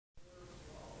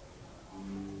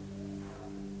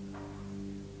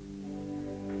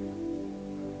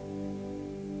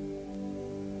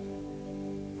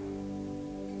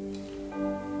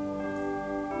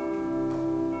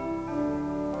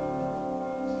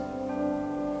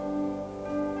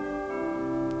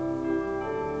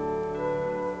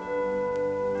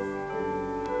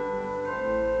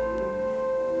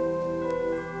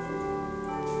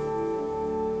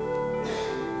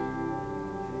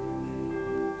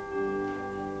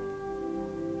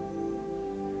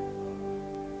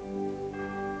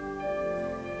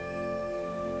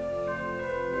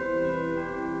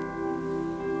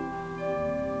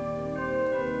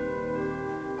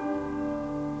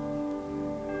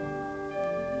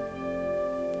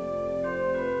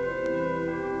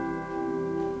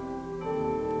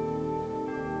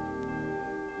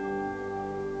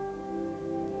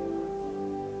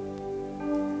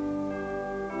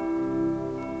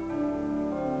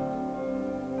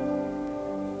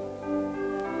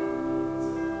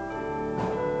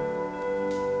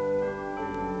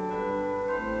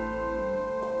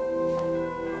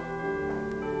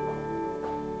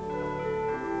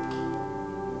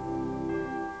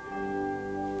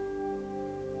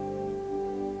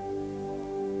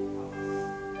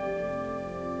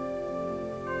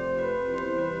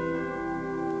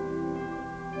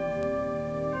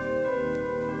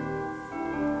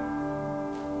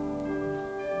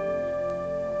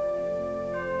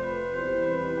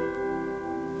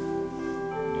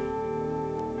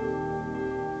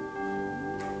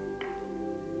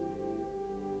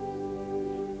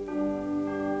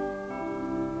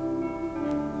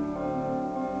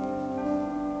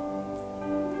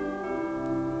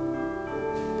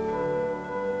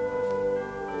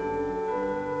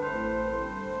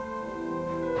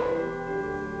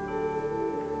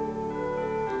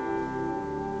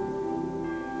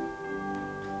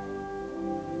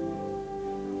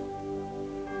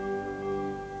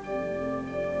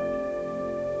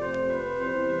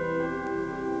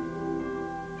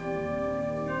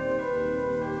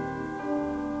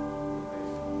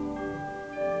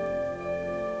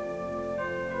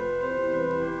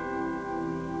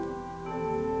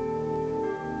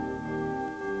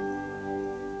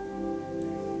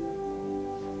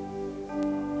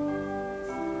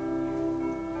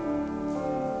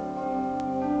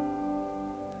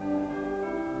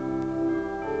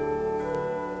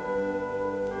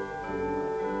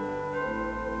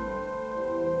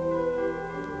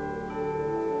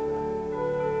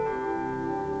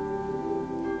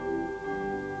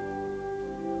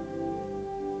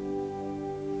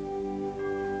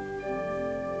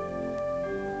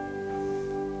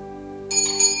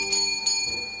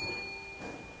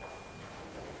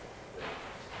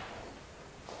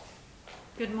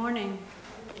Good morning.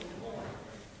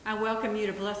 I welcome you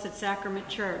to Blessed Sacrament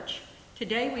Church.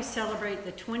 Today we celebrate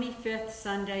the 25th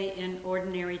Sunday in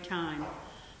Ordinary Time.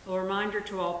 A reminder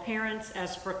to all parents,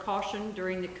 as a precaution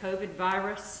during the COVID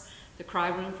virus, the cry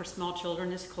room for small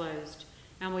children is closed,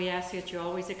 and we ask that you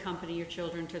always accompany your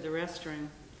children to the restroom.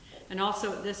 And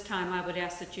also at this time, I would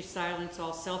ask that you silence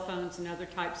all cell phones and other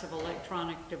types of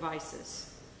electronic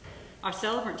devices. Our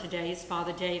celebrant today is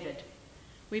Father David.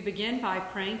 We begin by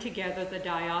praying together the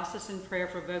diocesan prayer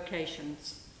for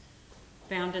vocations,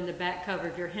 found in the back cover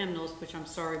of your hymnals, which I'm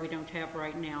sorry we don't have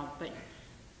right now, but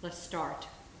let's start.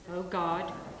 O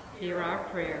God, hear our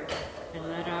prayer, and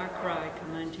let our cry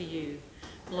come unto you.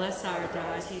 Bless our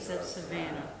Diocese of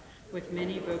Savannah, with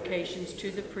many vocations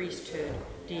to the priesthood,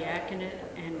 diaconate,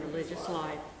 and religious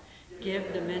life.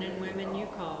 Give the men and women you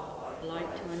call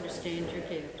light to understand your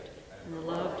gift, and the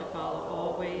love to follow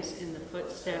always in the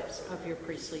footsteps of your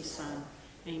priestly Son.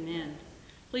 Amen.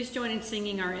 Please join in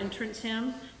singing our entrance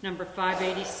hymn, number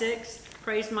 586,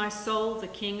 Praise My Soul, the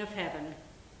King of Heaven.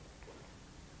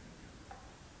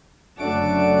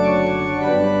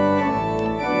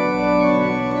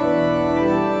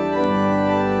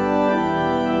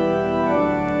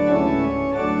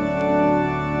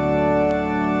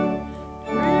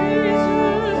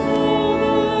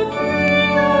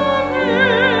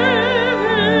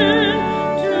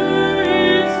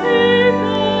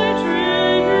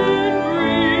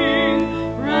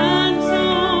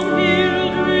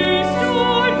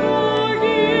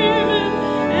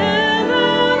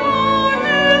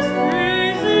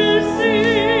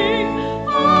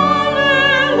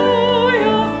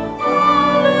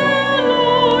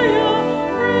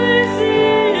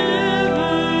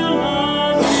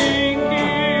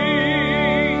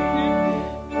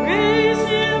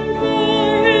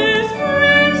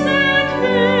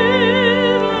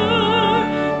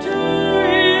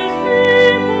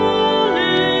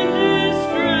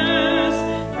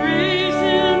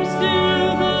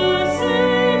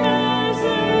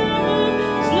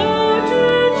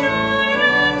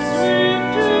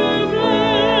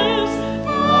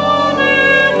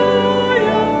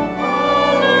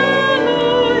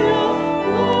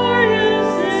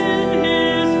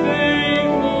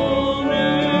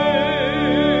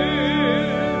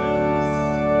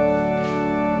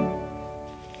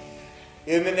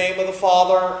 In the name of the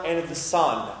Father, and of the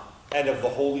Son, and of the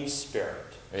Holy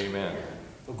Spirit. Amen.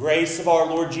 The grace of our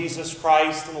Lord Jesus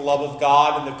Christ, and the love of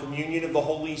God, and the communion of the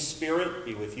Holy Spirit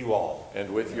be with you all.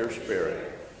 And with your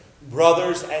spirit.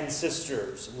 Brothers and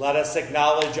sisters, let us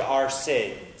acknowledge our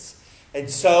sins, and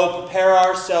so prepare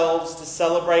ourselves to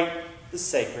celebrate the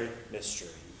sacred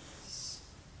mysteries.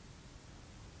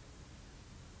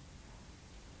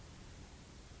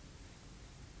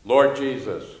 Lord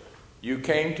Jesus, you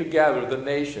came to gather the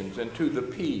nations into the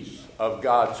peace of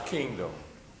God's kingdom.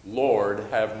 Lord,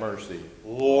 have mercy.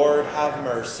 Lord, have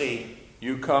mercy.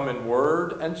 You come in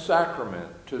word and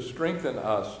sacrament to strengthen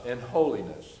us in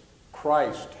holiness.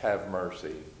 Christ, have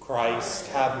mercy. Christ,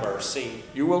 have mercy.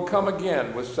 You will come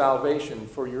again with salvation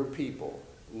for your people.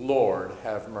 Lord,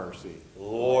 have mercy.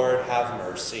 Lord, have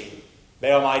mercy.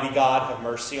 May Almighty God have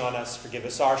mercy on us, forgive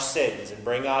us our sins, and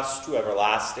bring us to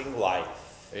everlasting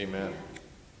life. Amen.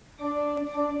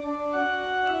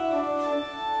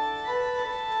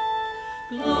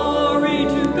 Glory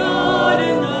to God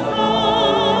in the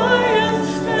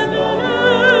highest, and on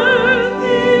earth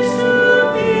peace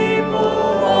to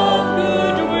people of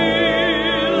good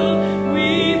will. We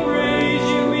praise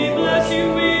you, we bless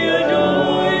you, we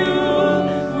adore you,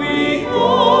 we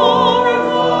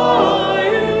glorify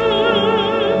you.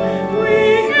 We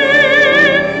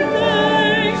give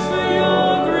thanks for your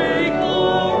great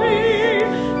glory,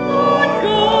 Lord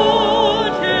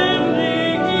God,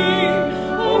 heavenly King,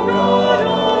 O God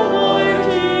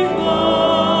Almighty,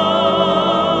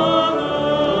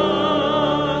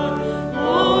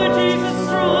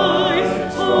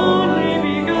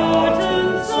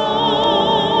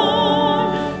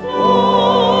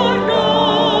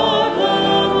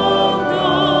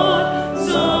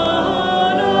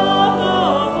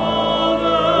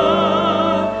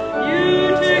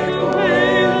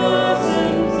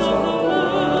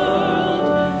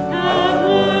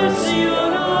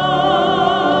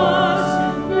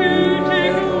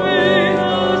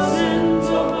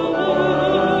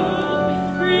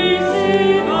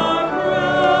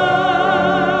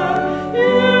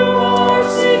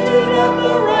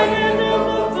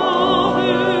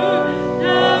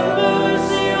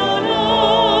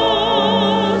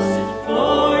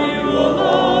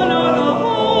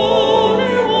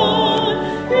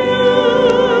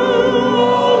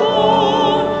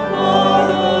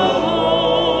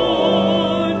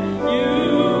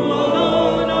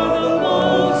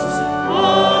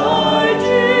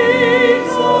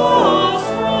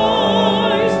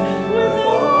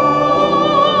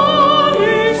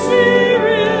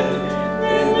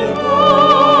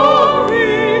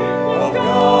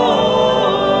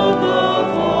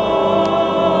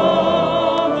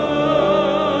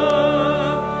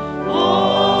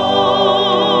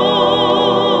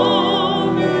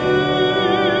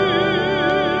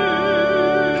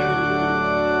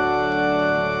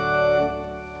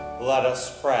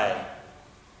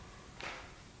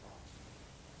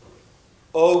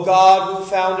 O God, who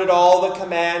founded all the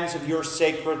commands of your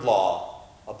sacred law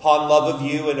upon love of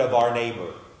you and of our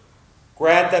neighbor,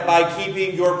 grant that by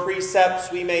keeping your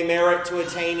precepts we may merit to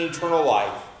attain eternal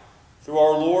life, through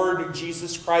our Lord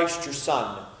Jesus Christ, your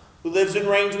Son, who lives and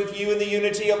reigns with you in the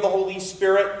unity of the Holy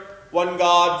Spirit, one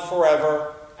God,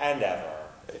 forever and ever.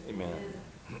 Amen.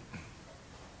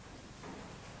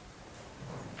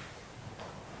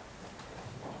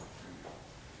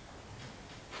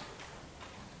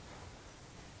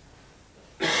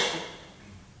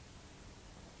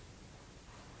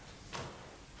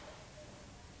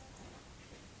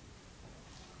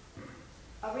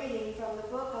 A reading from the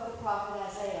book of the prophet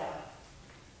Isaiah.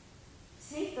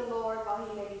 Seek the Lord while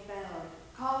he may be found.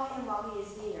 Call him while he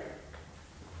is near.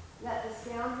 Let the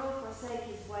scoundrel forsake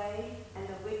his way, and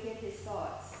the wicked his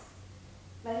thoughts.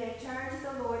 Let him turn to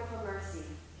the Lord for mercy,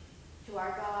 to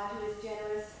our God who is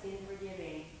generous in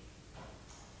forgiving.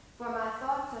 For my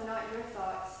thoughts are not your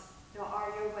thoughts, nor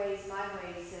are your ways my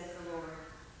ways, says the Lord.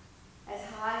 As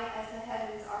high as the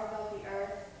heavens are above the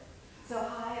earth, so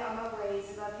high are my ways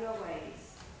above your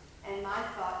ways, and my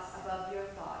thoughts above your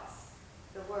thoughts.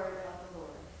 The word of the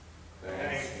Lord.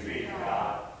 Thanks be to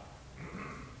God.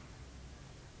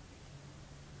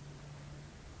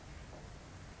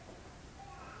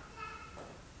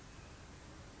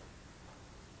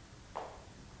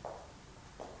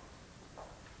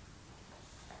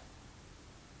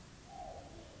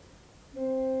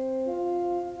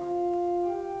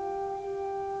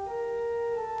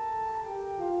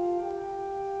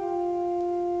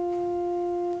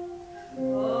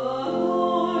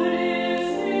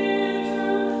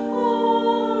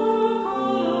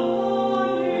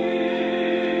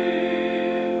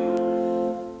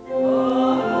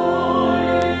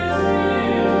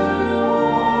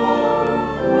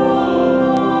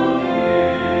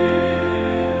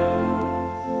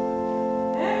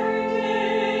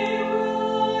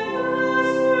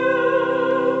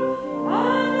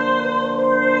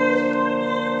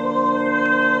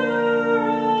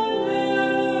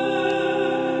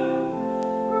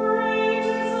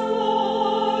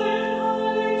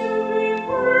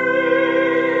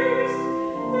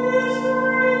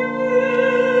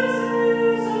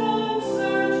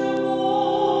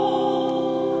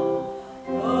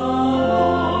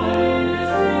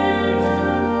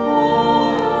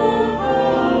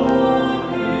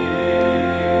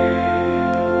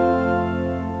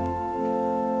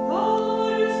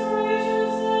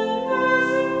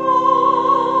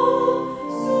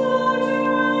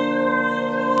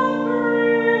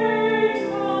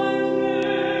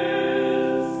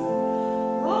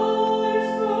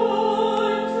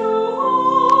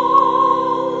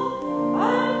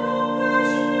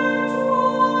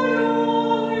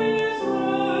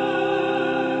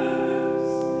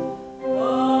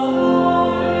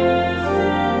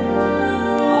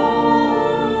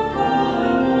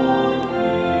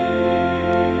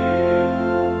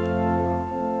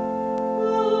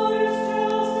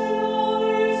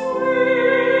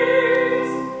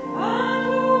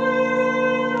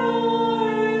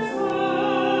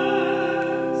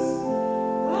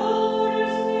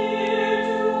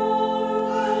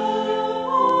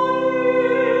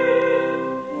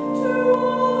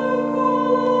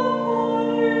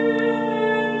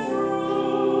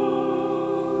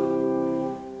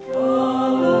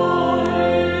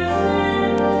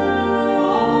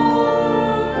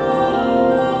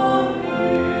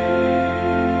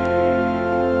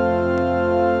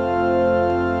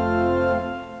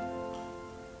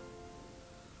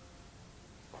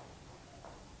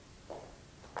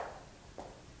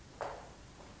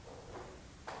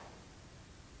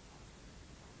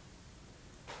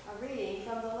 A reading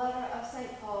from the letter of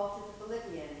St. Paul to the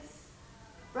Philippians.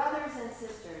 Brothers and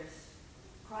sisters,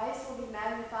 Christ will be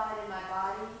magnified in my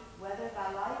body, whether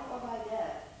by life or by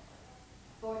death.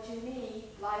 For to me,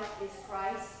 life is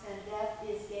Christ and death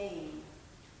is gain.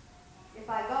 If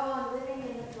I go on living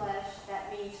in the flesh,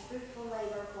 that means fruitful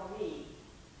labor for me.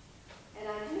 And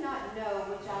I do not know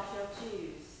which I shall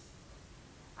choose.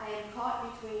 I am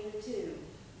caught between the two.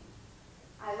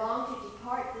 I long to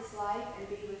depart this life and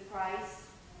be with Christ,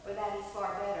 for that is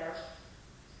far better.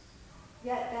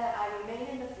 Yet that I remain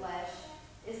in the flesh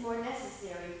is more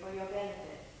necessary for your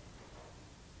benefit.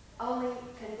 Only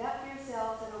conduct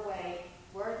yourselves in a way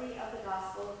worthy of the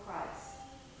gospel of Christ,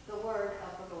 the word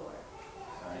of the Lord.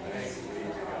 Thanks be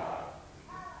to God.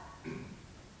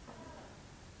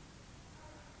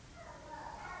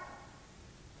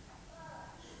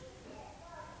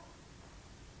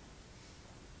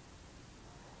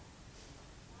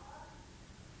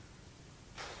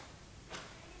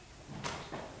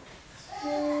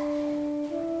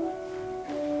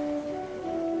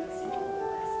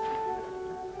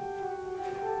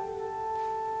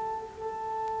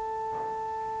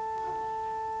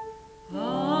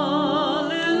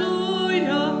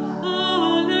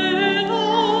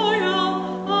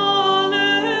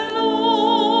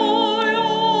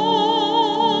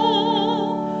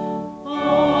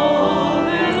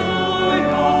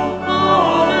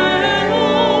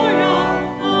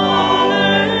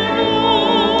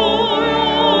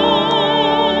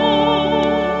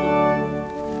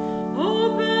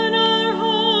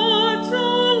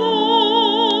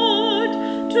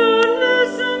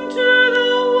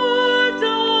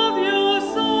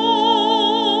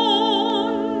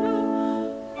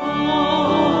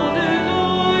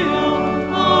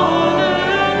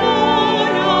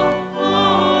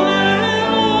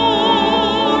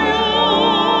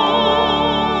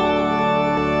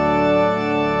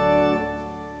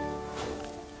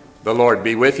 Lord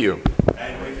be with you.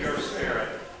 And with your spirit.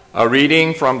 A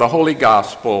reading from the Holy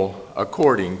Gospel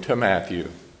according to Matthew.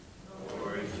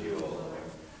 Glory to you, Lord.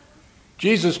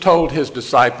 Jesus told his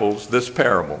disciples this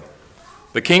parable.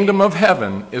 The kingdom of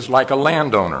heaven is like a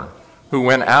landowner who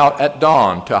went out at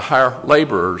dawn to hire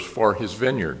laborers for his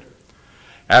vineyard.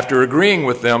 After agreeing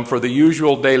with them for the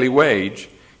usual daily wage,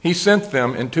 he sent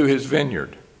them into his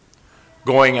vineyard.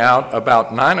 Going out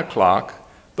about 9 o'clock,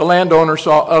 the landowner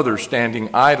saw others standing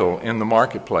idle in the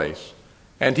marketplace,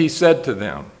 and he said to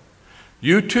them,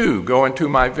 "You too go into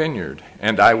my vineyard,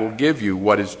 and I will give you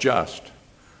what is just."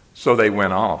 So they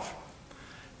went off.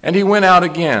 And he went out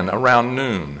again around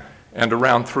noon and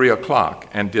around 3 o'clock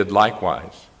and did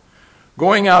likewise.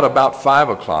 Going out about 5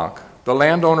 o'clock, the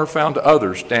landowner found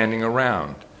others standing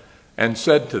around and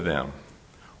said to them,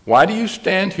 "Why do you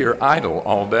stand here idle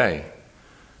all day?"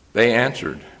 They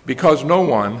answered, "Because no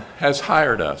one has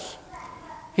hired us."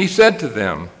 He said to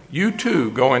them, "You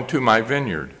too go into my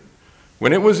vineyard."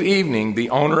 When it was evening, the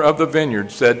owner of the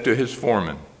vineyard said to his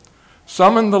foreman,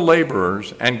 "Summon the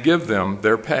laborers and give them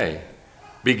their pay,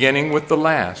 beginning with the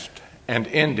last and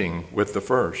ending with the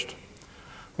first."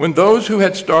 When those who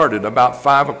had started about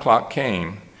 5 o'clock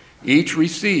came, each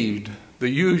received the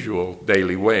usual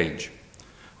daily wage.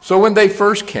 So when the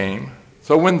first came,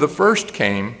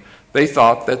 they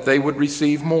thought that they would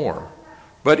receive more,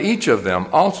 but each of them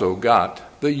also got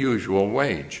the usual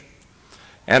wage.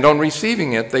 And on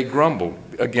receiving it, they grumbled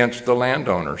against the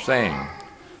landowner, saying,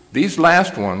 "These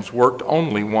last ones worked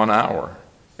only 1 hour,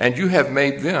 and you have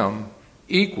made them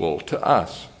equal to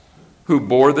us, who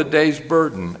bore the day's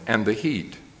burden and the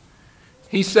heat."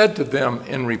 He said to them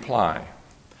in reply,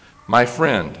 "My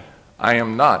friend, I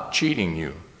am not cheating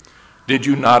you. Did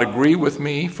you not agree with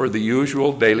me for the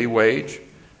usual daily wage?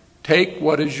 Take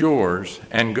what is yours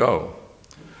and go.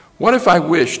 What if I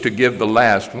wish to give the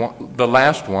last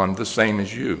one the same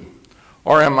as you?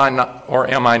 Or am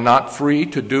I not free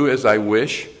to do as I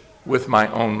wish with my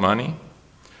own money?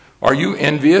 Are you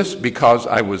envious because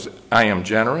I am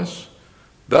generous?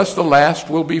 Thus the last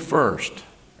will be first,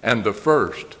 and the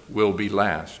first will be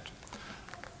last."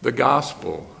 The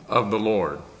Gospel of the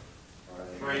Lord.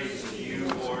 Praise to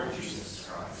you, Lord Jesus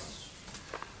Christ.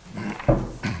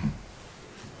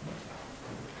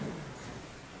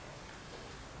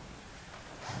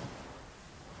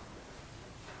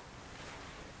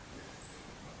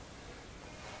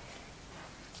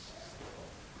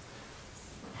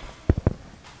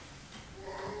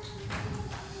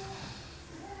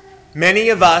 Many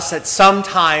of us at some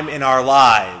time in our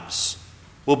lives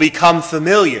will become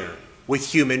familiar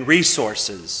with human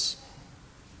resources.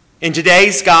 In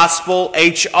today's gospel,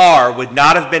 H.R. would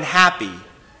not have been happy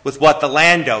with what the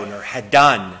landowner had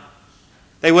done.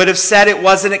 They would have said it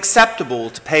wasn't acceptable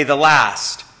to pay the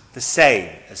last the same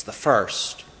as the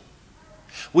first.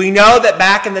 We know that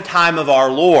back in the time of our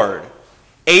Lord,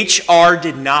 H.R.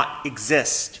 did not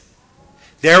exist.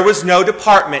 There was no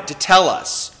department to tell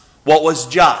us what was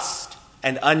just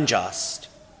and unjust.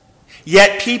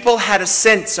 Yet people had a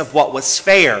sense of what was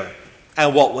fair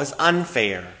and what was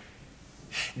unfair.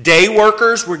 Day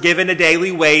workers were given a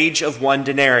daily wage of 1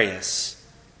 denarius.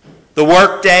 The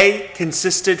workday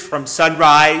consisted from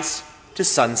sunrise to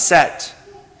sunset.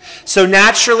 So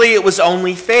naturally it was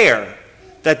only fair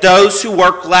that those who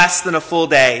worked less than a full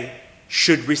day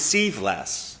should receive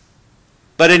less.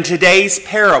 But in today's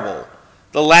parable,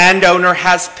 the landowner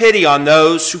has pity on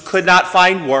those who could not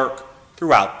find work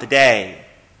throughout the day.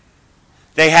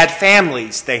 They had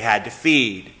families they had to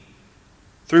feed.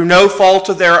 Through no fault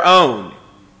of their own,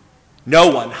 no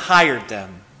one hired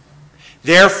them.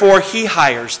 Therefore, he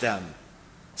hires them,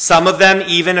 some of them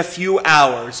even a few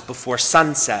hours before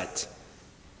sunset,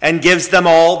 and gives them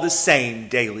all the same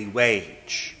daily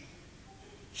wage.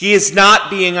 He is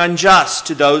not being unjust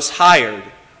to those hired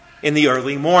in the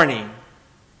early morning.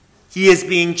 He is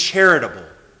being charitable,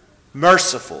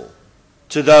 merciful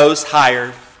to those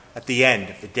hired at the end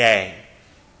of the day.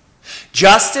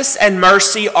 Justice and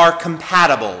mercy are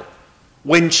compatible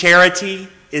when charity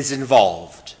is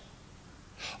involved.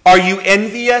 Are you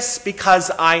envious because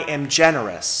I am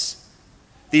generous?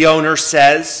 The owner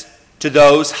says to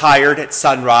those hired at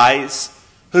sunrise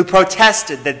who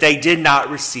protested that they did not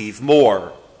receive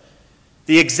more.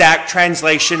 The exact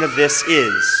translation of this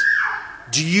is,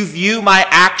 "Do you view my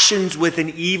actions with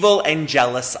an evil and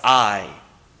jealous eye?"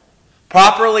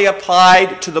 Properly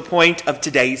applied to the point of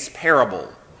today's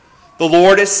parable, the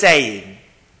Lord is saying,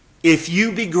 if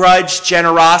you begrudge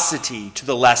generosity to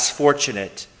the less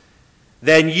fortunate,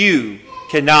 then you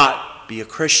cannot be a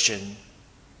Christian.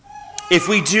 If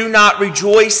we do not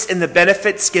rejoice in the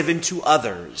benefits given to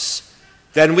others,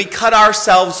 then we cut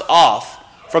ourselves off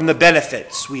from the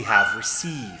benefits we have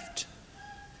received.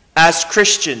 As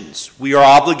Christians, we are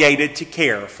obligated to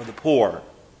care for the poor.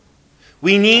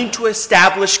 We need to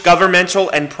establish governmental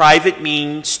and private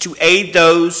means to aid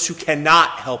those who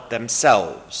cannot help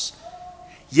themselves.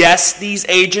 Yes, these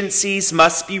agencies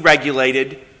must be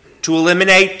regulated to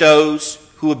eliminate those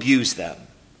who abuse them.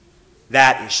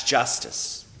 That is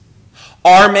justice.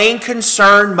 Our main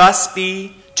concern must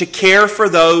be to care for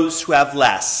those who have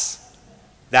less.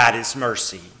 That is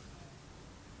mercy.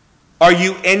 Are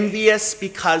you envious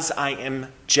because I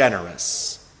am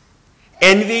generous?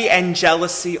 Envy and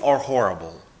jealousy are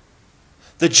horrible.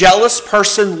 The jealous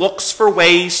person looks for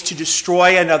ways to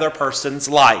destroy another person's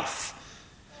life.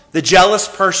 The jealous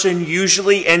person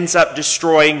usually ends up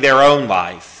destroying their own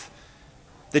life.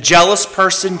 The jealous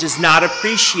person does not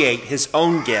appreciate his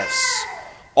own gifts.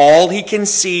 All he can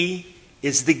see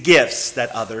is the gifts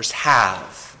that others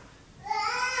have.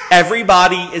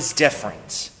 Everybody is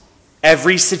different.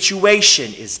 Every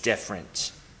situation is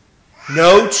different.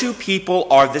 No two people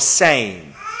are the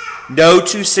same. No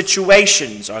two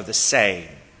situations are the same.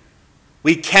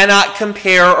 We cannot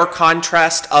compare or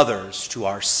contrast others to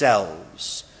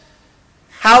ourselves.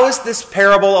 How is this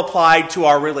parable applied to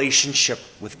our relationship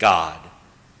with God?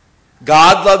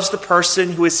 God loves the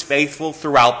person who is faithful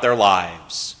throughout their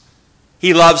lives.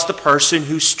 He loves the person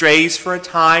who strays for a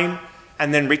time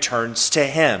and then returns to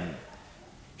him.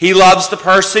 He loves the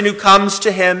person who comes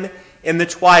to him in the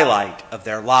twilight of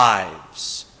their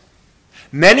lives.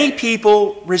 Many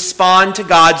people respond to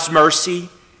God's mercy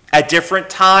at different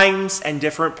times and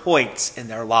different points in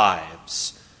their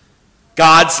lives.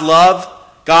 God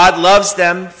loves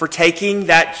them for taking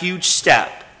that huge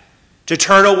step to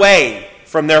turn away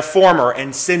from their former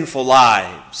and sinful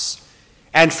lives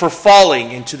and for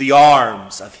falling into the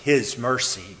arms of his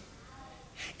mercy.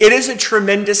 It is a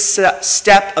tremendous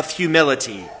step of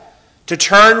humility to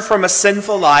turn from a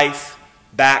sinful life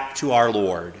back to our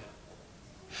Lord.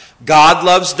 God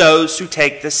loves those who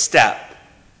take this step.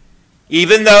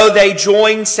 Even though they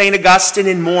join St. Augustine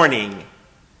in mourning,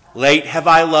 "Late have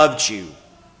I loved you,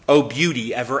 O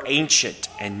beauty ever ancient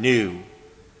and new.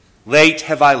 Late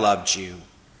have I loved you."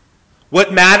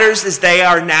 What matters is they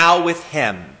are now with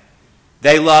him.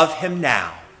 They love him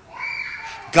now.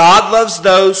 God loves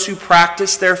those who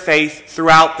practice their faith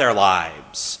throughout their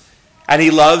lives, and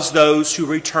he loves those who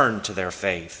return to their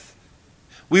faith.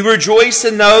 We rejoice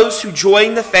in those who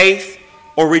join the faith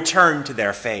or return to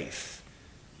their faith.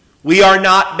 We are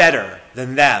not better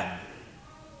than them.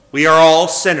 We are all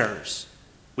sinners.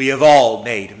 We have all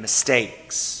made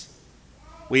mistakes.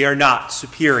 We are not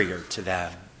superior to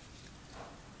them.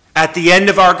 At the end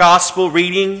of our gospel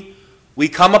reading, we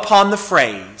come upon the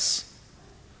phrase,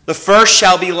 "The first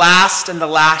shall be last and the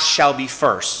last shall be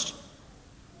first."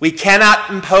 We cannot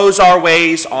impose our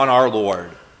ways on our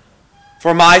Lord.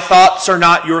 "For my thoughts are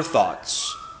not your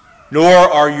thoughts,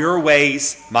 nor are your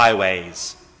ways my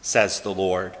ways," says the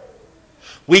Lord.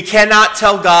 We cannot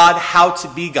tell God how to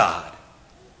be God.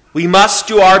 We must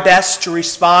do our best to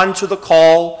respond to the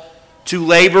call to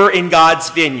labor in God's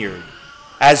vineyard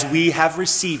as we have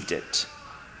received it.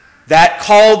 That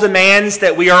call demands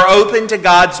that we are open to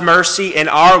God's mercy in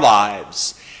our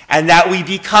lives and that we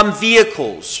become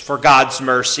vehicles for God's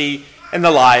mercy in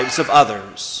the lives of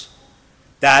others.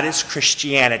 That is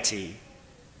Christianity.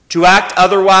 To act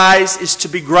otherwise is to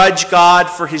begrudge God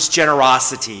for his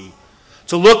generosity,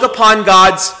 to look upon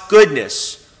God's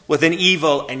goodness with an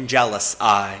evil and jealous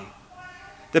eye.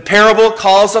 The parable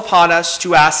calls upon us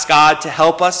to ask God to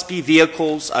help us be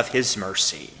vehicles of his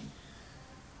mercy.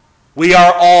 We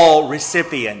are all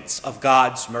recipients of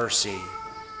God's mercy.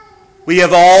 We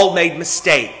have all made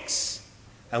mistakes,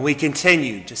 and we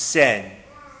continue to sin.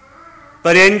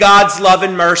 But in God's love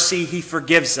and mercy, he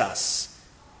forgives us.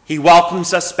 He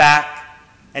welcomes us back,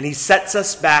 and he sets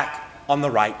us back on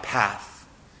the right path.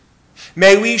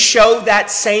 May we show that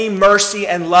same mercy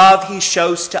and love he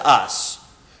shows to us,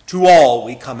 to all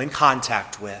we come in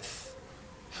contact with.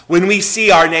 When we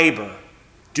see our neighbor,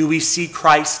 do we see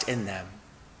Christ in them?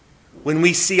 When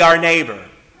we see our neighbor,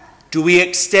 do we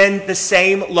extend the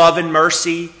same love and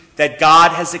mercy that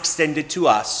God has extended to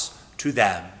us to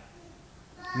them?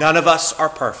 None of us are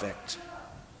perfect.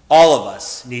 All of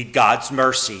us need God's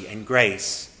mercy and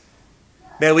grace.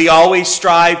 May we always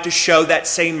strive to show that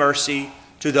same mercy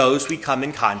to those we come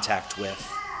in contact with.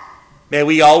 May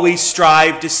we always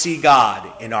strive to see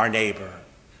God in our neighbor.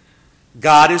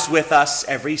 God is with us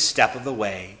every step of the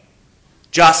way,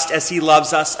 just as he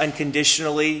loves us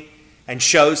unconditionally and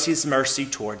shows his mercy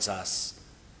towards us.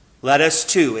 Let us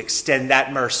too extend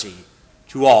that mercy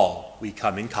to all we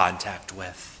come in contact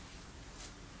with.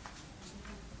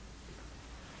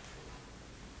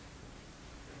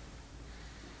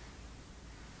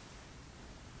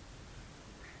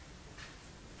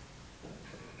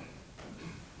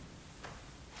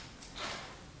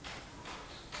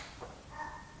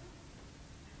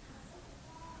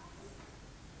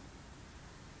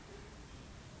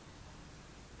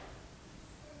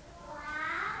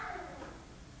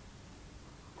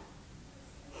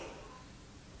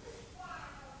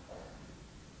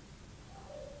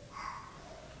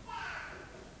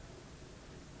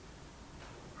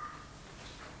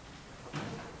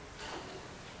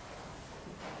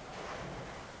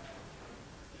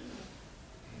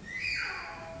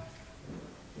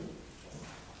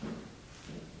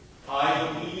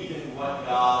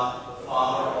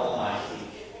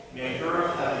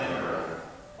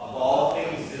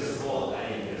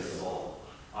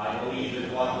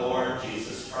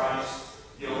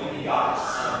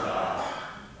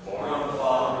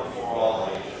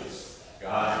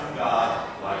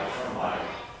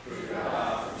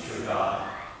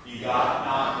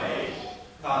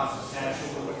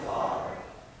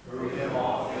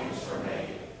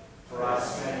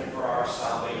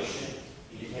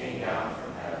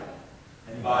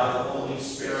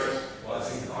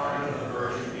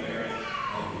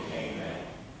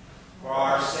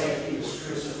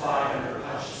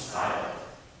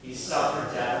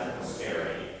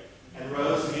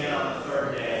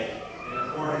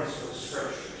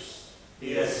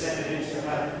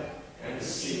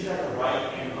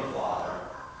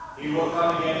 He will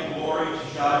come again in glory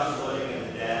to judge the living and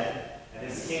the dead, and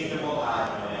his kingdom will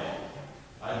have no end.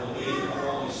 I believe in the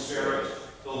Holy Spirit,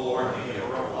 the Lord, the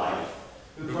giver of life,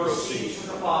 who proceeds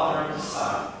from the Father and the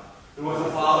Son, who with the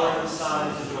Father and the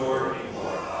Son is adored and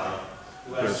glorified,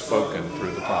 who has spoken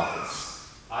through the prophets.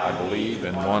 I believe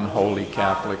in one holy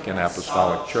Catholic and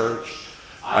Apostolic Church.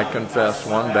 I confess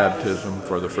one baptism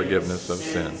for the forgiveness of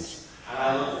sins.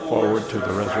 I look forward to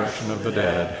the resurrection of the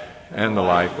dead and the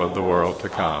life of the world to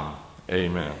come.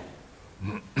 Amen.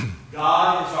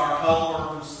 God is our helper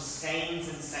who sustains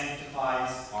and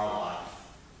sanctifies our life.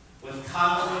 With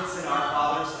confidence in our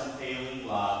Father's unfailing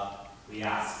love, we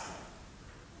ask him.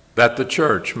 That the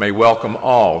church may welcome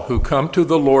all who come to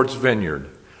the Lord's vineyard,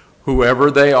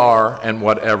 whoever they are and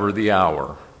whatever the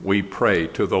hour, we pray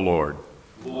to the Lord.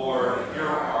 Lord, hear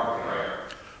our prayer.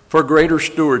 For greater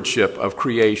stewardship of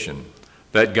creation,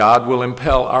 that God will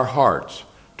impel our hearts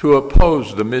to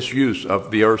oppose the misuse of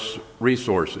the earth's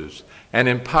resources and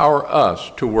empower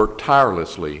us to work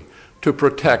tirelessly to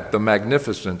protect the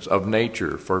magnificence of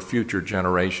nature for future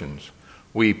generations,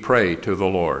 we pray to the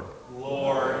Lord.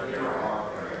 Lord, hear our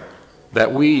prayer.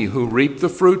 That we who reap the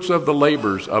fruits of the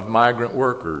labors of migrant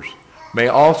workers may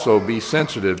also be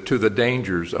sensitive to the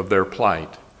dangers of their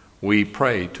plight, we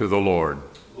pray to the Lord.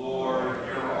 Lord,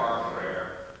 hear our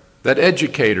prayer. That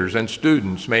educators and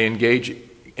students may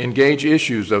engage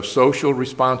issues of social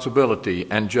responsibility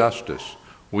and justice,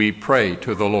 we pray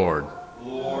to the Lord.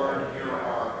 Lord, hear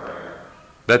our prayer.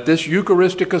 That this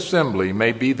Eucharistic assembly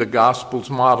may be the gospel's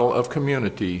model of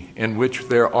community in which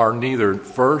there are neither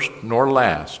first nor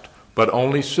last, but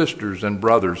only sisters and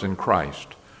brothers in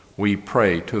Christ, we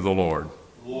pray to the Lord.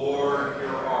 Lord, hear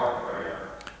our prayer.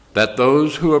 That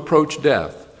those who approach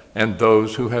death and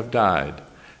those who have died,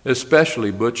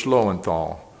 especially Butch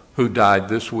Lowenthal, who died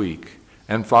this week,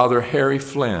 and Father Harry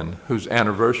Flynn, whose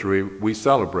anniversary we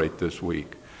celebrate this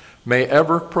week, may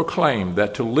ever proclaim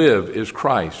that to live is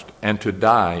Christ and to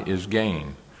die is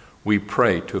gain, we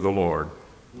pray to the Lord.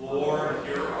 Lord,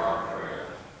 hear our prayer.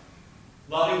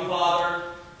 Loving Father,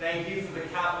 thank you for the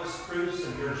countless proofs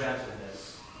of your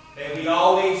gentleness. May we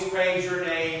always praise your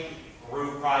name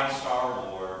through Christ our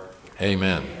Lord.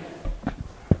 Amen.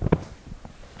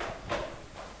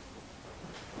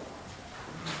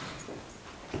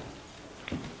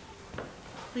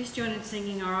 Please join in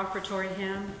singing our offertory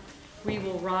hymn, We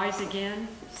Will Rise Again,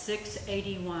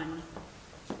 681.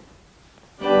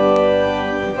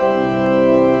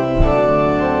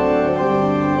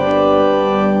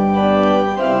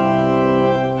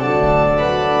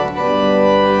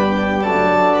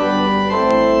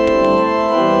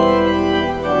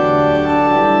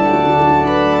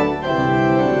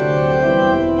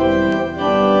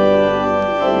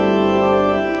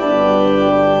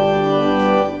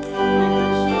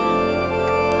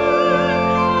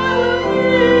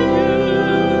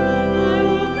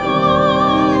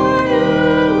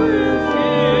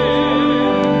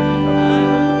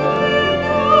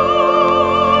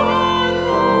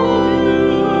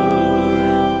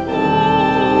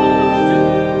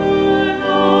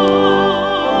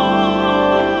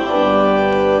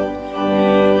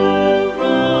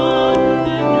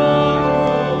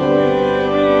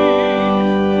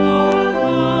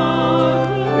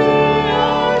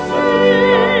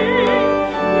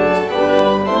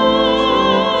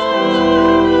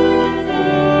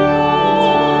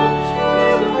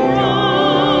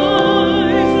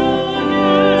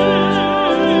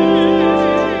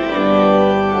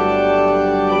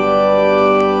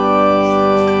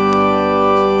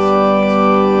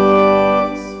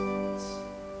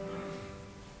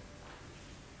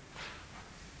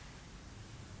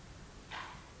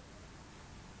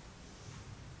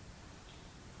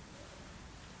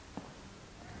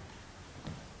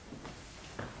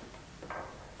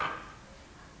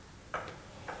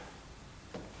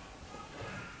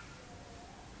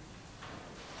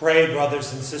 Pray,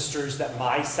 brothers and sisters, that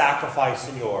my sacrifice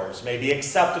and yours may be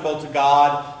acceptable to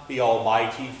God, the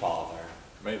Almighty Father.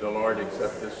 May the Lord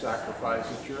accept this sacrifice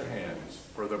at your hands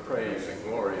for the praise and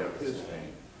glory of his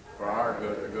name, for our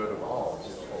good, the good of all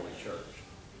his holy church.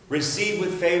 Receive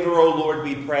with favor, O Lord,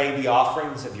 we pray, the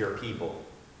offerings of your people,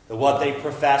 that what they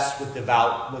profess with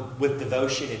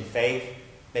devotion and faith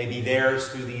may be theirs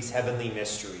through these heavenly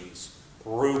mysteries.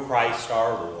 Through Christ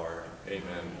our Lord.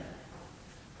 Amen.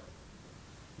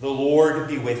 The Lord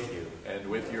be with you. And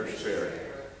with your spirit.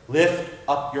 Lift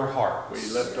up your hearts.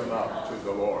 We lift them up to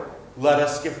the Lord. Let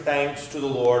us give thanks to the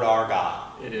Lord our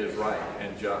God. It is right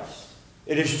and just.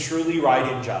 It is truly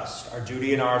right and just, our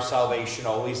duty and our salvation,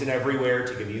 always and everywhere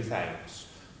to give you thanks.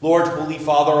 Lord, Holy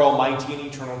Father, Almighty and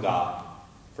eternal God,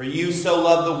 For you so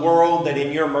loved the world that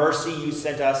in your mercy you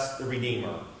sent us the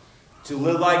Redeemer, to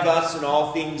live like us in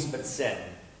all things but sin,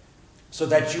 so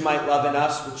that you might love in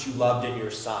us what you loved in your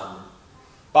Son,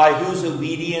 by whose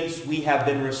obedience we have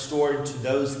been restored to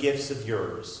those gifts of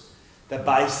yours, that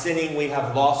by sinning we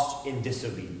have lost in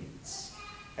disobedience.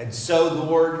 And so,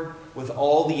 Lord, with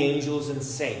all the angels and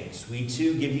saints, we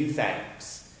too give you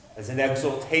thanks. As an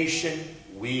exaltation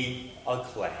we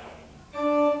acclaim.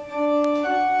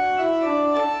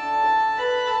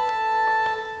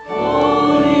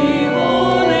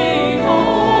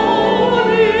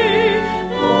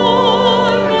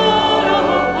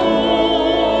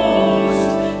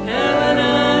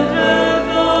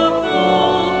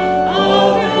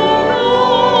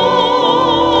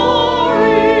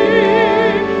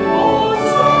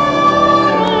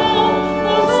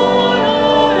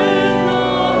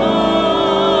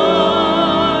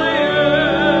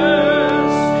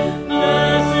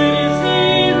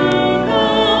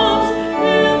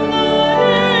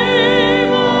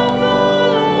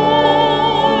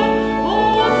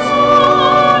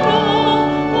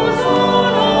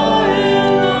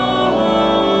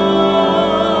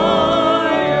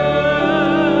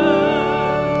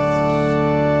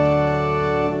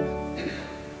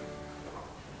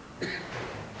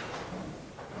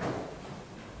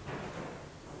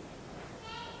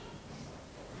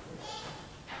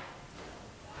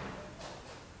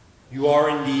 You are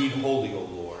indeed holy, O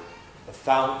Lord, the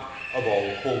fount of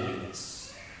all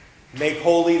holiness. Make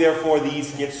holy, therefore,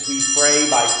 these gifts, we pray,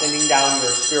 by sending down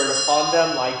your Spirit upon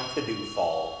them like the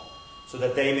dewfall, so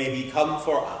that they may become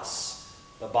for us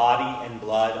the body and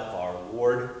blood of our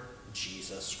Lord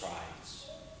Jesus Christ.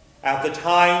 At the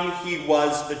time he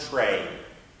was betrayed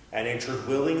and entered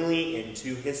willingly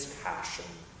into his passion,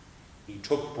 he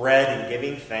took bread and,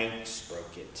 giving thanks,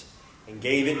 broke it and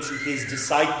gave it to his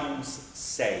disciples,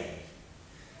 saying,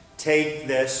 "Take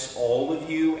this, all of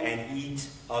you, and eat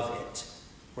of it,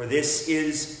 for this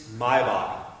is my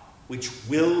body, which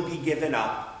will be given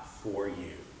up for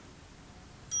you."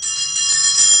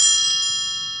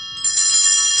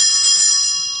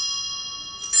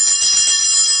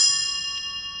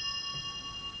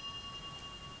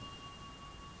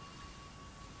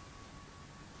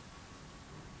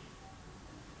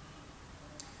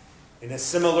 In a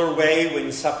similar way,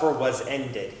 when supper was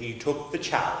ended, he took the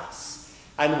chalice,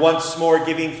 and once more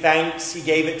giving thanks, he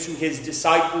gave it to his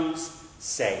disciples,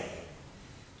 saying,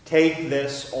 "Take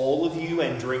this, all of you,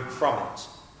 and drink from it,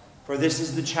 for this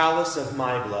is the chalice of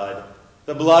my blood,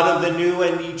 the blood of the new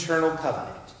and eternal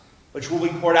covenant, which will be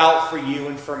poured out for you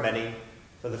and for many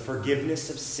for the forgiveness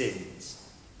of sins.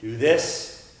 Do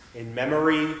this in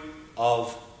memory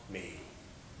of me."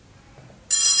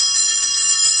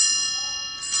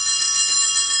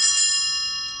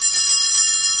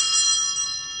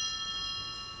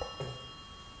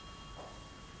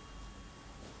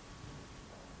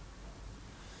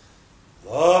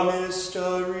 The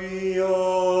mystery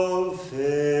of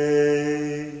faith.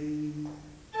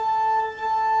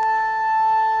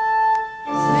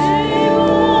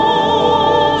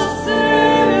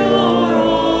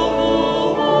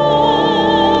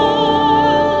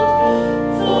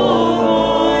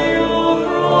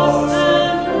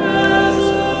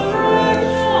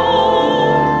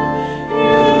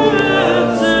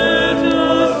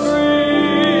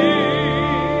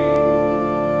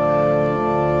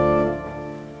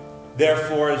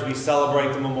 Therefore, as we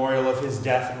celebrate the memorial of his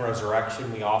death and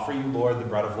resurrection, we offer you, Lord, the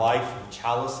bread of life and the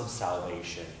chalice of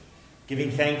salvation, giving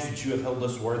thanks that you have held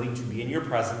us worthy to be in your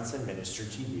presence and minister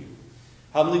to you.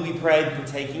 Humbly we pray,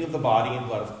 partaking of the body and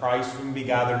blood of Christ, we may be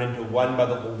gathered into one by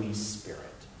the Holy Spirit.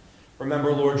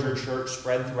 Remember, Lord, your church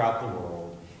spread throughout the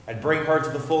world, and bring her to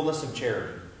the fullness of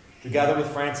charity, together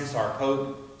with Francis, our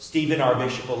Pope, Stephen, our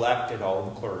Bishop-elect, and all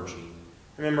the clergy.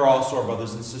 Remember also our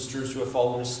brothers and sisters who have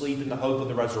fallen asleep in the hope of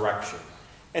the resurrection,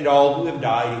 and all who have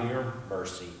died in your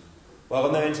mercy.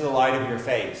 Welcome them into the light of your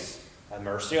face. Have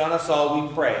mercy on us all,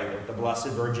 we pray, that the Blessed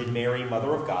Virgin Mary,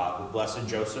 Mother of God, with blessed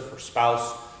Joseph, her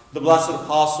spouse, the blessed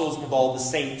apostles, with all the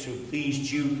saints who have pleased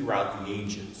you throughout the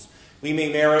ages, we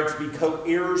may merit to be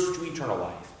co-heirs to eternal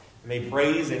life, and may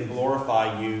praise and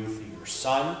glorify you through your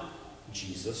Son,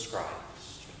 Jesus Christ.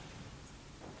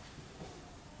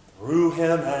 Through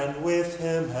him and with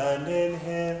him and in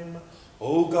him,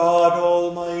 O God,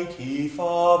 Almighty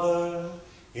Father,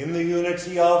 in the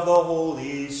unity of the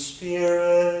Holy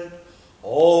Spirit,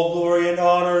 all glory and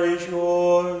honor is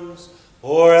yours,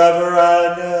 forever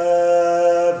and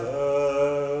ever.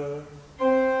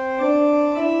 Amen.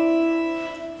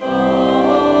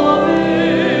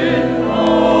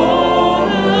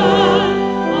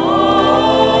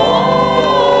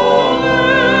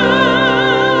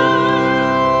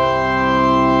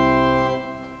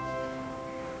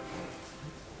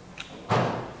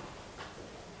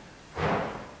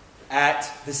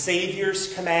 the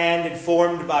Savior's command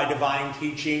informed by divine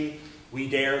teaching, we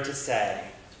dare to say,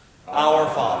 Our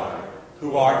Father,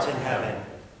 who art in heaven,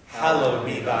 hallowed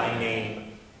be thy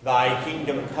name. Thy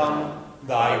kingdom come,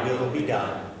 thy will be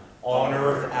done, on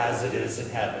earth as it is in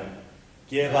heaven.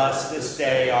 Give us this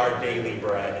day our daily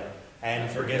bread,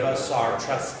 and forgive us our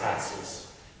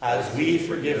trespasses, as we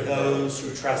forgive those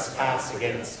who trespass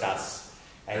against us.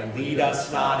 And lead us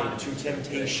not into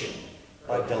temptation,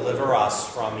 but deliver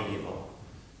us from evil.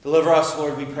 Deliver us,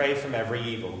 Lord, we pray, from every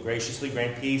evil. Graciously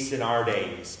grant peace in our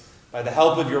days. By the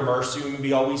help of your mercy, we may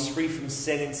be always free from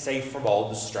sin and safe from all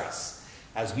distress,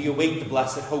 as we await the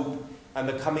blessed hope and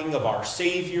the coming of our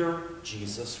Savior,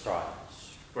 Jesus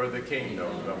Christ. For the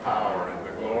kingdom, the power, and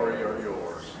the glory are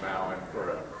yours, now and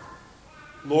forever.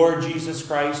 Lord Jesus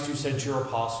Christ, who said to your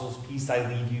apostles, Peace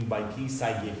I leave you, my peace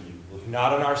I give you, look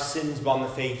not on our sins, but on the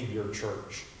faith of your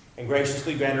church, and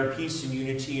graciously grant her peace and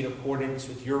unity in accordance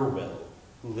with your will,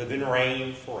 who live and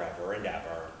reign forever and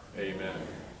ever. Amen.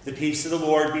 The peace of the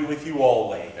Lord be with you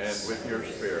always. And with your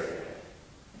spirit.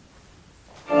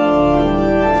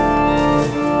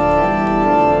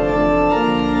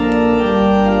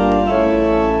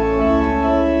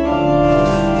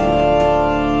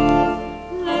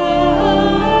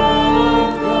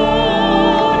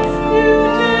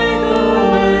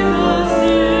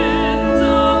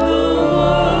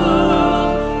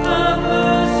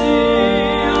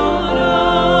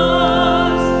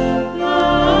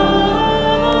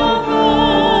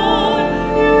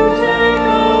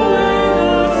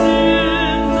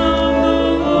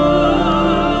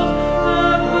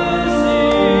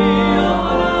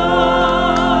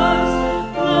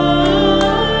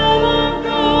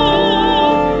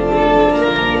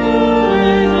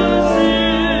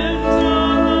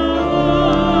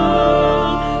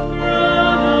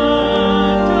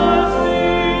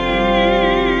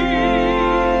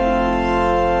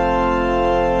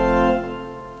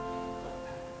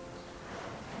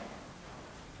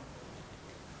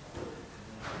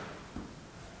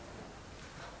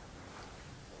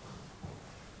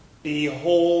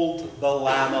 Behold the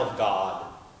Lamb of God.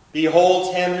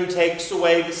 Behold him who takes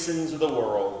away the sins of the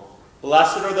world.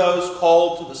 Blessed are those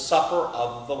called to the supper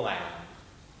of the Lamb.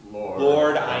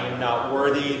 Lord, I am not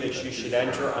worthy that you should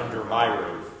enter under my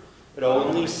roof, but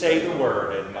only say the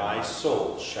word, and my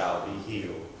soul shall be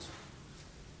healed.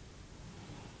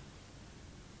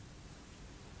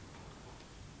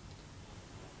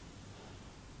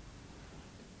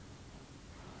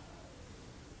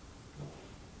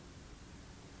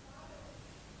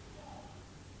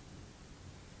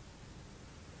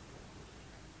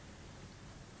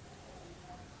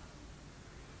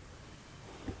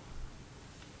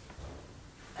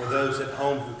 For those at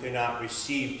home who cannot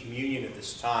receive communion at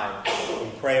this time, we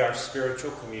pray our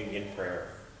spiritual communion prayer.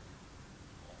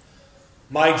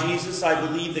 My Jesus, I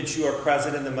believe that you are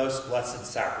present in the most blessed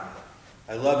sacrament.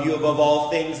 I love you above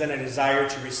all things, and I desire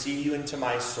to receive you into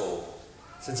my soul.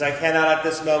 Since I cannot at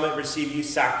this moment receive you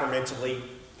sacramentally,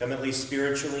 come at least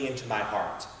spiritually into my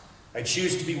heart. I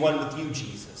choose to be one with you,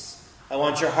 Jesus. I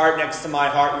want your heart next to my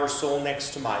heart, your soul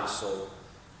next to my soul,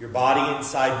 your body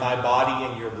inside my body,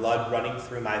 and your blood running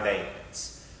through my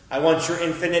veins. I want your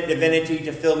infinite divinity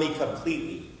to fill me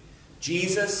completely.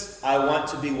 Jesus, I want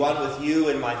to be one with you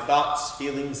in my thoughts,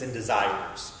 feelings, and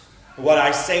desires, what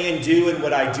I say and do and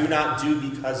what I do not do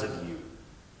because of you.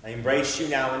 I embrace you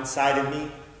now inside of me.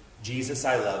 Jesus,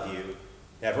 I love you.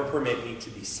 Never permit me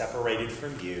to be separated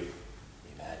from you.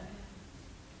 Amen.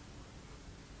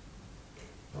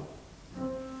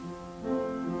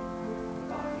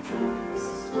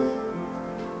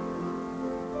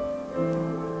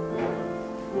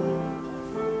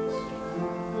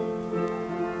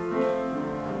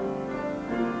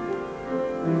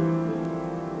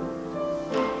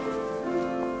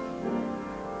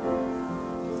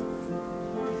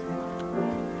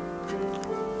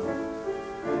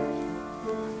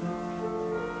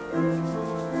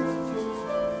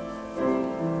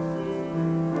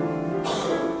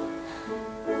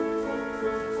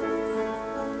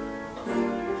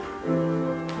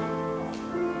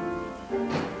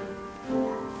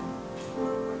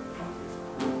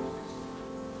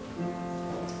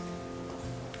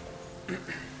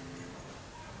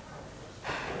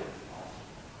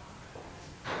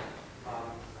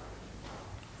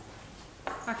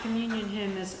 Our communion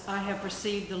hymn is I Have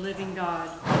Received the Living God,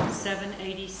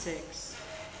 786.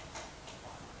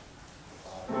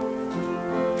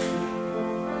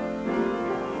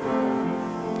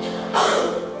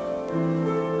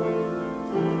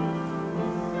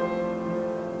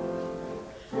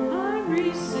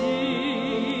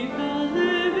 Receive the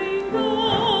living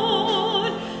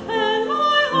God, and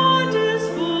my heart is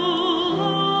full.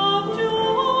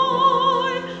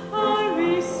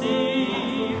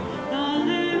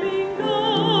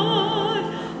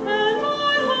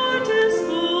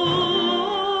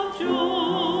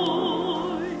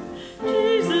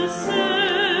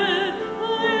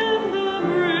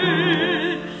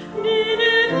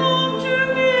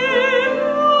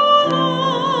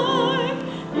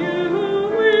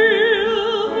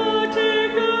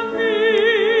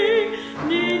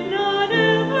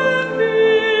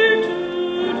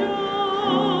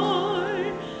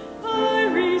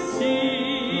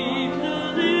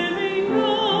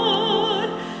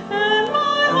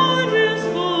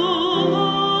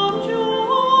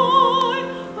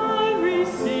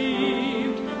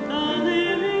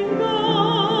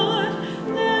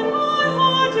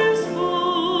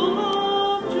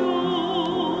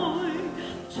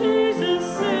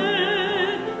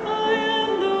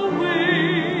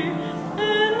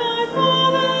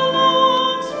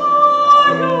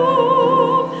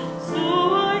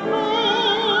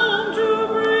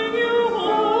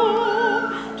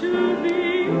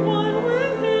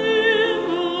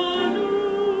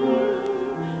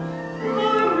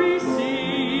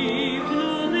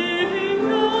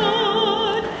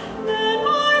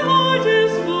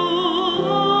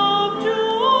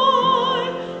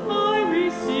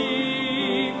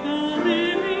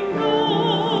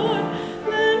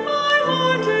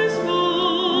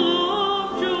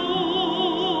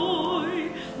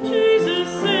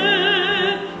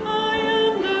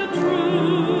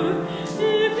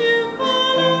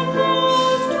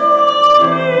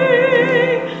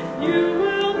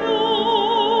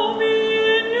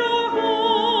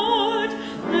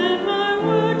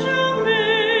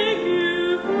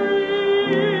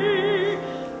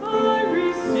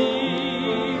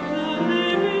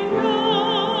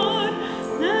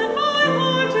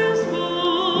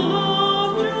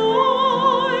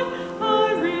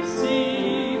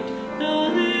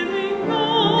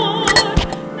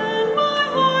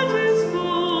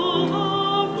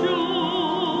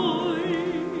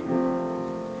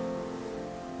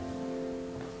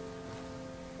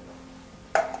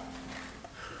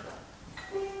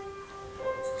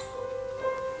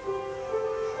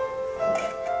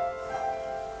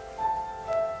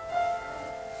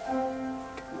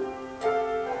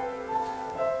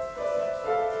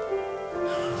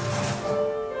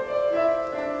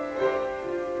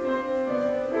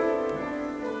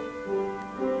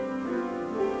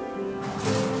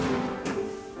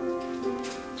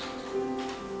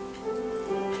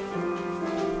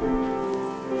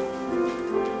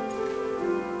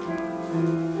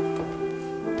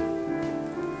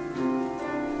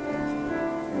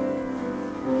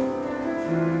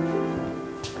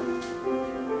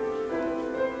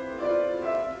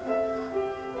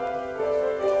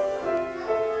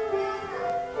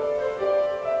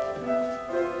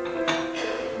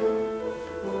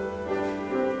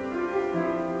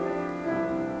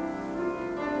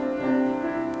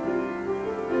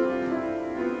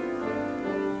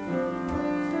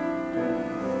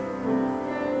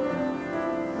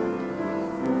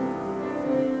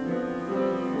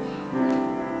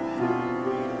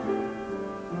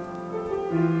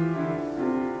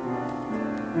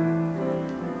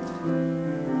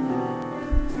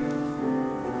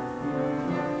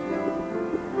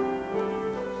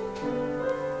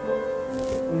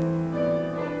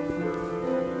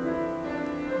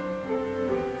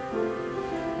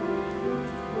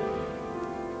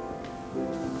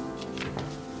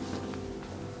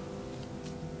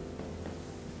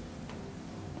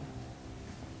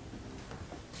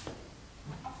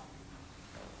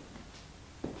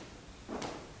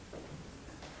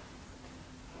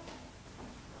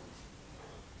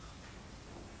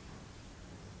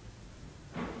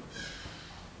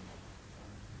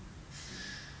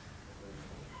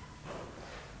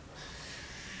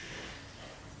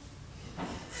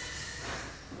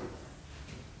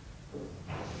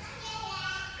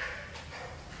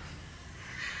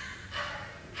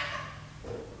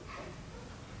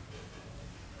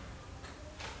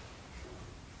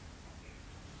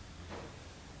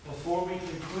 Before we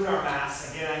conclude our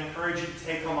Mass, again, I encourage you to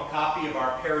take home a copy of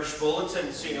our parish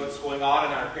bulletin so you know what's going on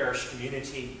in our parish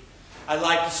community. I'd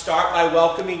like to start by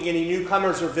welcoming any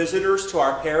newcomers or visitors to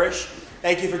our parish.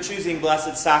 Thank you for choosing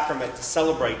Blessed Sacrament to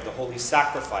celebrate the holy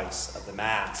sacrifice of the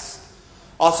Mass.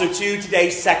 Also, too,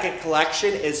 today's second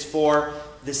collection is for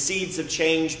the Seeds of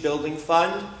Change Building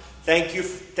Fund. Thank you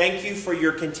for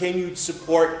your continued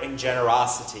support and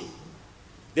generosity.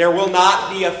 There will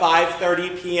not be a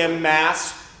 5:30 p.m.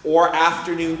 Mass or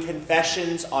afternoon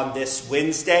confessions on this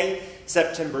Wednesday,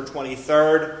 September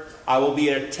 23rd. I will be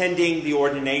attending the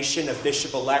ordination of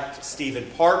Bishop-elect Stephen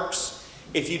Parks.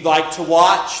 If you'd like to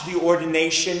watch, the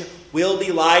ordination will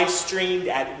be live streamed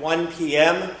at 1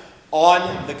 p.m.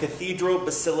 on the Cathedral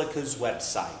Basilica's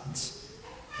website.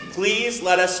 Please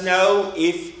let us know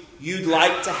if you'd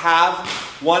like to have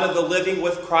one of the Living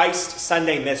with Christ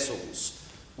Sunday missals.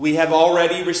 We have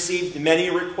already received many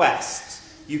requests.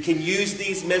 You can use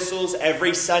these missals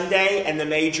every Sunday and the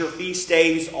major feast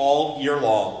days all year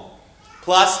long.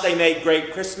 Plus, they make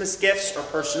great Christmas gifts or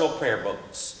personal prayer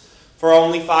books for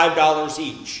only $5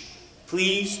 each.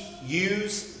 Please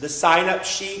use the sign-up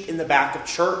sheet in the back of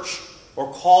church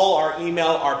or call or email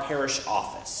our parish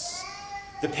office.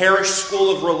 The Parish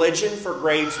School of Religion for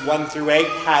grades 1 through 8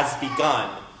 has begun.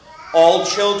 All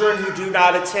children who do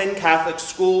not attend Catholic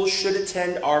schools should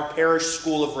attend our Parish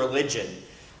School of Religion,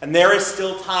 and there is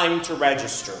still time to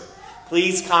register.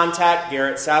 Please contact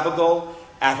Garrett Sabagal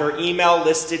at her email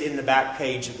listed in the back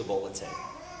page of the bulletin.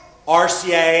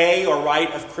 RCIA, or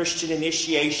Rite of Christian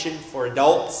Initiation for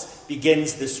Adults,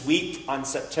 begins this week on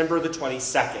September the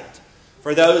 22nd.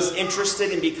 For those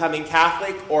interested in becoming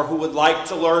Catholic or who would like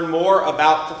to learn more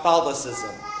about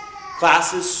Catholicism,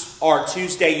 classes are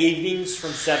Tuesday evenings from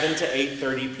 7 to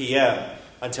 8:30 p.m.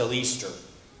 until Easter.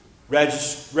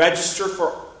 Register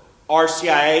for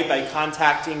RCIA by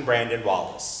contacting Brandon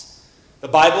Wallace. The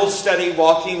Bible study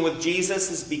Walking with Jesus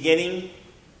is beginning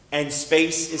and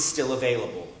space is still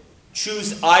available.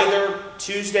 Choose either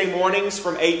Tuesday mornings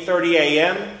from 8:30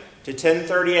 a.m. to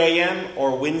 10:30 a.m.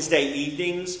 or Wednesday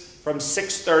evenings from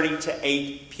 6:30 to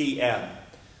 8 p.m.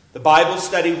 The Bible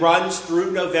study runs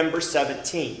through November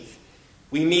 17th.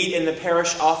 We meet in the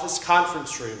parish office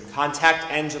conference room. Contact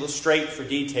Angela Strait for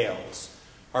details.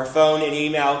 Our phone and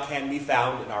email can be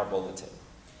found in our bulletin.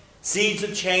 Seeds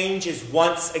of Change is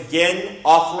once again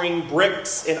offering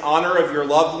bricks in honor of your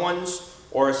loved ones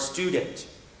or a student.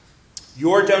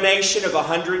 Your donation of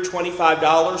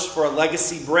 $125 for a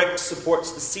legacy brick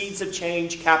supports the Seeds of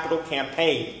Change capital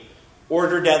campaign.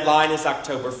 Order deadline is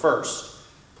October 1st.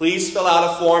 Please fill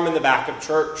out a form in the back of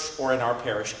church or in our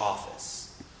parish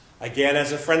office. Again,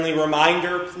 as a friendly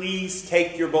reminder, please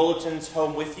take your bulletins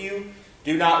home with you.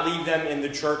 Do not leave them in the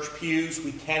church pews.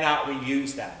 We cannot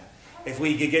reuse them. If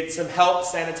we could get some help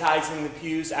sanitizing the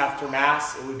pews after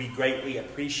Mass, it would be greatly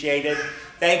appreciated.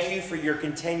 Thank you for your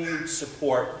continued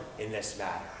support in this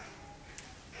matter.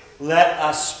 Let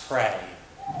us pray.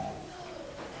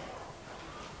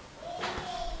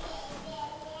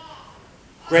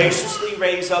 Graciously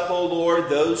raise up, O Lord,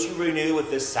 those you renew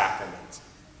with this sacrament,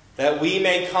 that we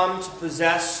may come to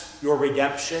possess your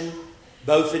redemption,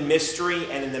 both in mystery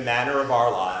and in the manner of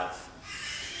our life.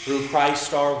 Through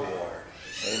Christ our Lord.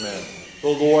 Amen. The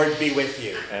Lord be with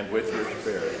you. And with your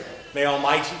spirit. May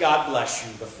Almighty God bless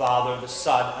you, the Father, the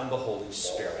Son, and the Holy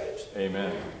Spirit.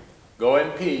 Amen. Go in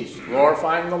peace,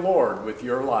 glorifying the Lord with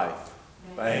your life.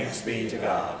 Thanks be to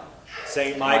God.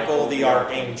 Saint Michael the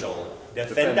Archangel,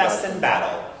 defend us in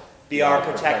battle. Be our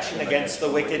protection against the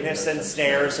wickedness and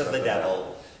snares of the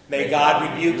devil. May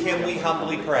God rebuke him, we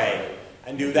humbly pray.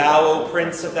 And do thou, O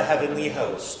Prince of the heavenly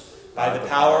host, by the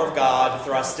power of God,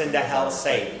 thrust into hell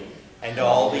Satan and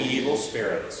all the evil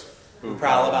spirits who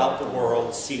prowl about the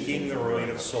world seeking the ruin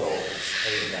of souls.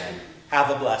 Amen. Have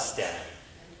a blessed day.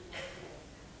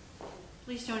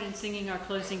 Please join in singing our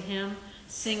closing hymn,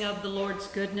 Sing of the Lord's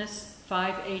Goodness,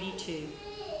 582.